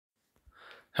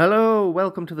Hello,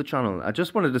 welcome to the channel. I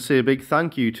just wanted to say a big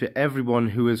thank you to everyone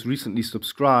who has recently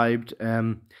subscribed.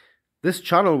 This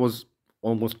channel was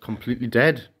almost completely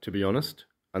dead, to be honest.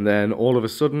 And then all of a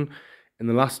sudden, in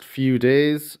the last few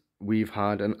days, we've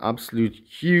had an absolute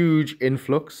huge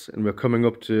influx, and we're coming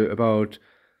up to about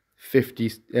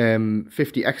 50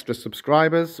 extra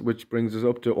subscribers, which brings us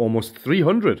up to almost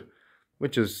 300,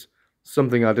 which is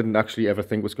something I didn't actually ever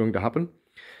think was going to happen.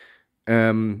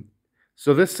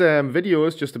 So this video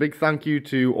is just a big thank you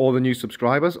to all the new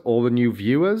subscribers, all the new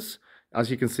viewers.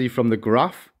 As you can see from the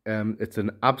graph, it's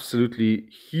an absolutely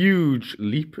huge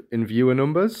leap in viewer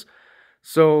numbers.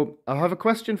 So I have a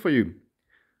question for you.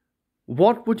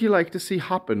 What would you like to see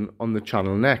happen on the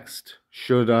channel next?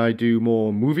 Should I do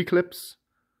more movie clips?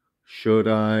 Should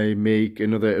I make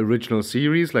another original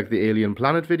series like the Alien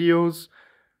Planet videos?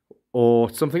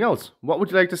 Or something else? What would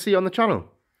you like to see on the channel?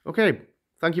 Okay,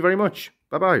 thank you very much.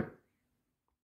 Bye-bye.